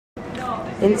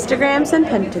Instagrams and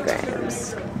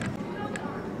pentagrams.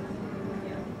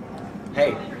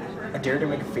 Hey, I dare to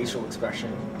make a facial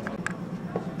expression.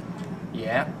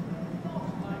 Yeah?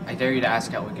 I dare you to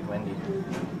ask out Wicked Wendy.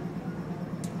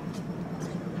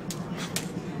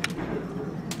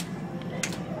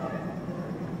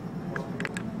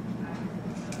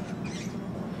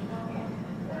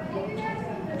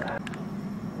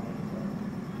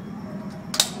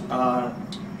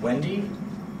 Wendy?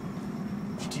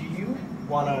 Do you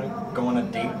wanna go on a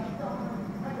date?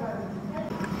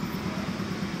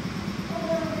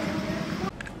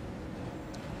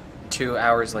 Two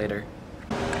hours later.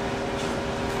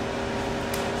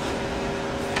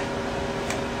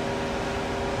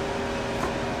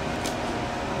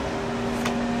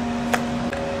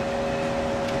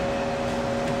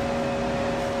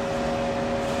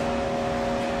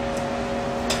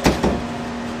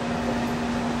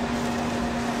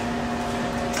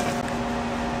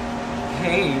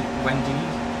 Hey, Wendy.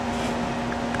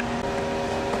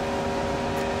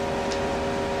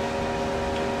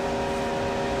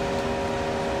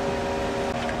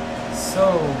 So,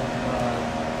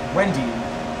 Wendy,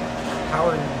 how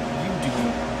are you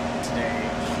doing today?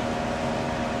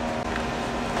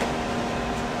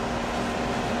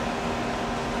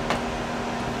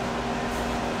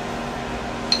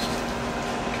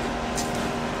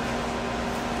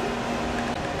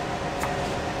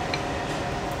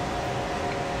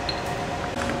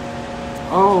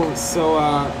 Oh, so,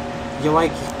 you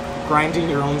like grinding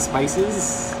your own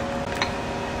spices?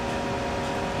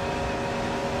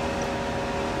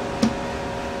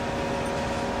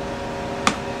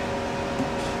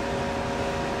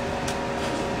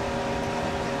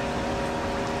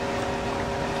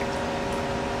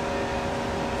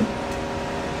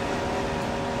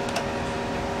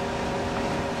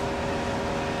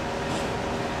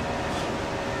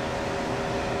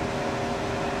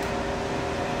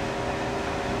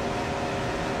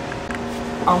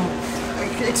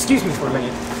 Excuse me for a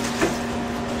minute.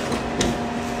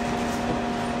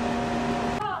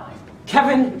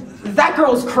 Kevin, that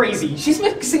girl's crazy. She's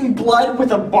mixing blood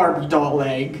with a Barbie doll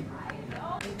leg.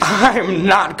 I'm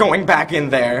not going back in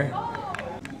there.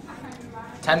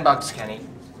 $10, Kenny.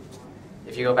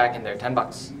 If you go back in there,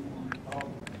 $10.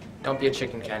 Don't be a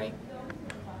chicken, Kenny.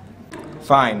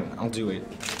 Fine, I'll do it.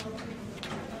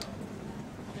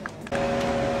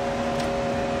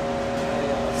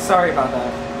 Sorry about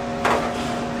that.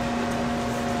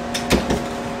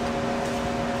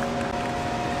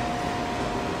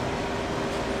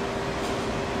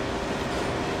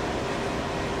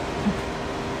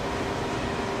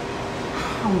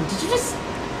 Oh,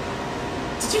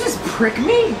 did you just prick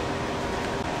me?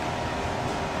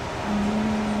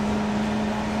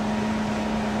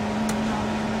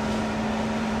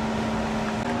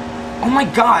 Oh my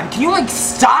god, can you like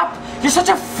stop? You're such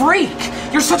a freak!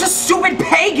 You're such a stupid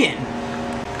pagan!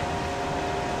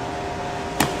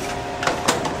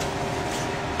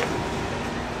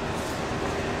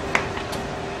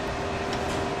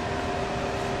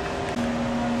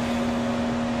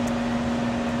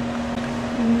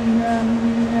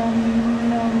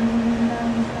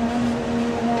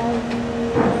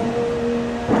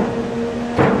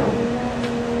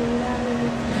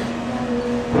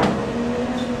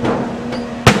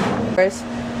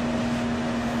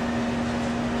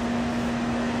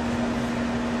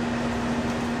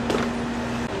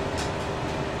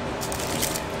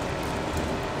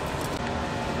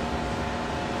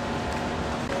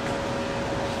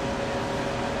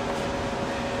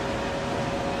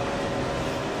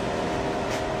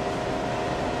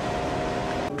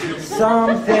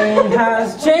 Something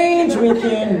has changed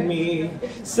within me.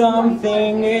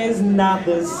 Something is not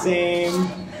the same.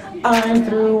 I'm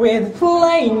through with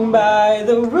playing by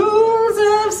the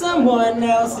rules of someone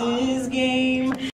else's game.